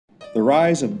The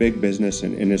rise of big business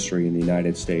and industry in the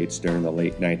United States during the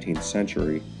late 19th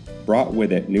century brought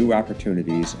with it new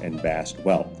opportunities and vast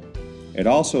wealth. It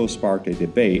also sparked a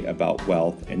debate about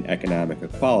wealth and economic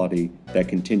equality that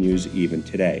continues even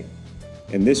today.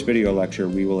 In this video lecture,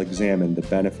 we will examine the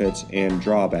benefits and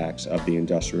drawbacks of the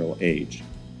industrial age.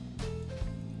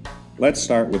 Let's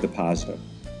start with the positive.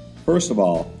 First of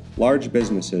all, large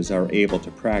businesses are able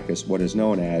to practice what is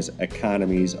known as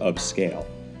economies of scale,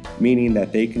 meaning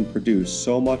that they can produce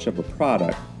so much of a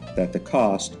product that the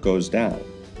cost goes down.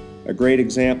 A great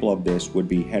example of this would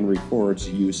be Henry Ford's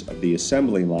use of the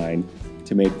assembly line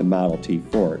to make the Model T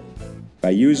Ford. By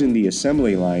using the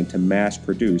assembly line to mass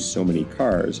produce so many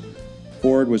cars,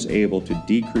 Ford was able to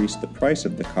decrease the price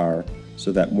of the car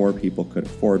so that more people could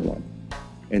afford one.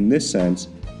 In this sense,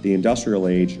 the industrial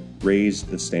age raised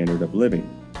the standard of living.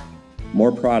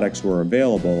 More products were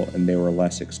available and they were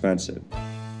less expensive.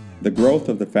 The growth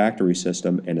of the factory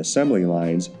system and assembly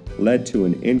lines led to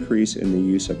an increase in the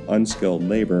use of unskilled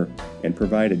labor and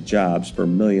provided jobs for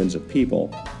millions of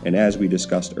people, and as we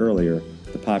discussed earlier,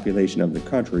 the population of the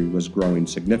country was growing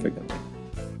significantly.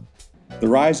 The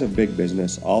rise of big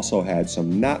business also had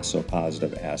some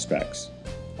not-so-positive aspects.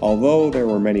 Although there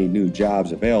were many new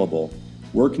jobs available,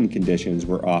 working conditions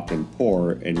were often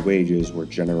poor and wages were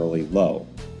generally low.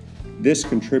 This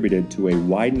contributed to a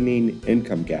widening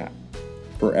income gap.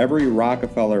 For every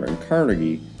Rockefeller and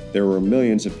Carnegie, there were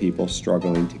millions of people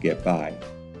struggling to get by.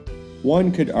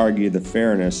 One could argue the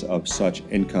fairness of such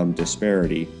income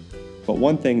disparity, but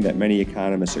one thing that many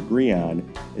economists agree on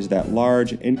is that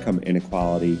large income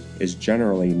inequality is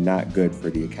generally not good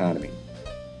for the economy.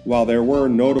 While there were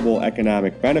notable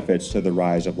economic benefits to the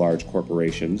rise of large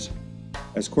corporations,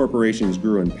 as corporations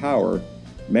grew in power,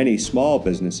 many small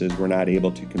businesses were not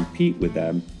able to compete with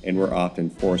them and were often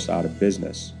forced out of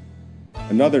business.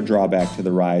 Another drawback to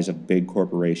the rise of big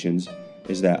corporations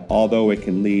is that although it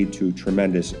can lead to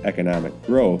tremendous economic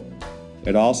growth,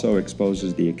 it also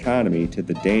exposes the economy to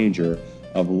the danger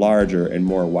of larger and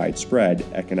more widespread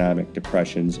economic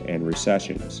depressions and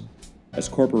recessions. As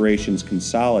corporations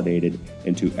consolidated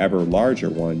into ever larger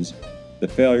ones, the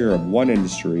failure of one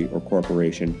industry or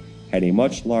corporation had a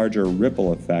much larger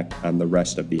ripple effect on the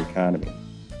rest of the economy.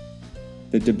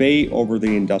 The debate over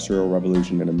the Industrial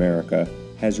Revolution in America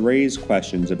has raised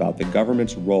questions about the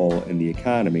government's role in the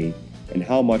economy and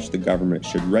how much the government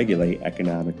should regulate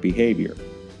economic behavior.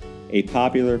 A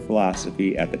popular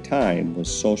philosophy at the time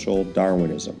was social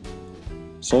Darwinism.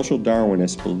 Social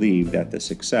Darwinists believed that the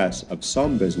success of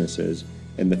some businesses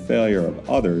and the failure of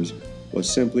others was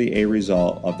simply a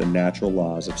result of the natural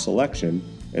laws of selection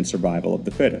and survival of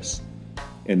the fittest.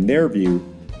 In their view,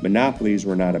 monopolies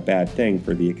were not a bad thing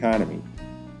for the economy.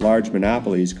 Large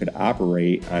monopolies could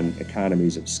operate on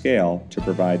economies of scale to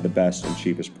provide the best and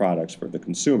cheapest products for the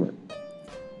consumer.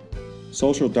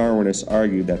 Social Darwinists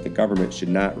argued that the government should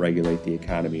not regulate the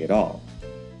economy at all.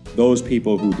 Those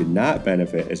people who did not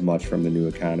benefit as much from the new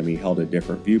economy held a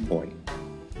different viewpoint.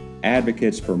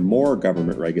 Advocates for more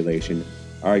government regulation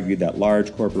argued that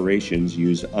large corporations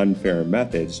use unfair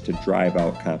methods to drive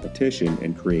out competition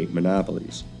and create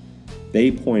monopolies. They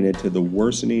pointed to the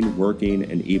worsening working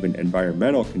and even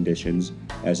environmental conditions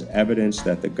as evidence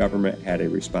that the government had a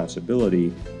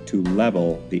responsibility to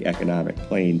level the economic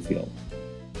playing field.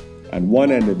 On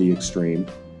one end of the extreme,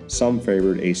 some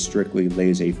favored a strictly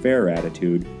laissez-faire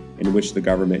attitude in which the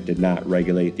government did not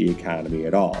regulate the economy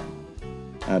at all.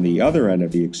 On the other end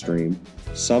of the extreme,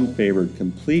 some favored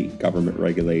complete government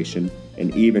regulation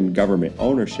and even government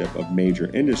ownership of major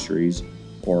industries,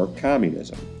 or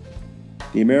communism.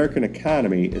 The American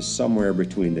economy is somewhere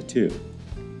between the two.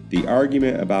 The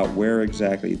argument about where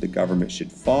exactly the government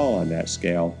should fall on that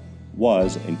scale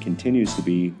was and continues to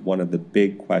be one of the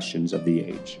big questions of the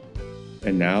age.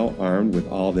 And now, armed with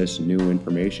all this new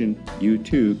information, you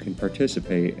too can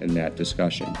participate in that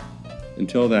discussion.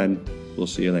 Until then, we'll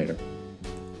see you later.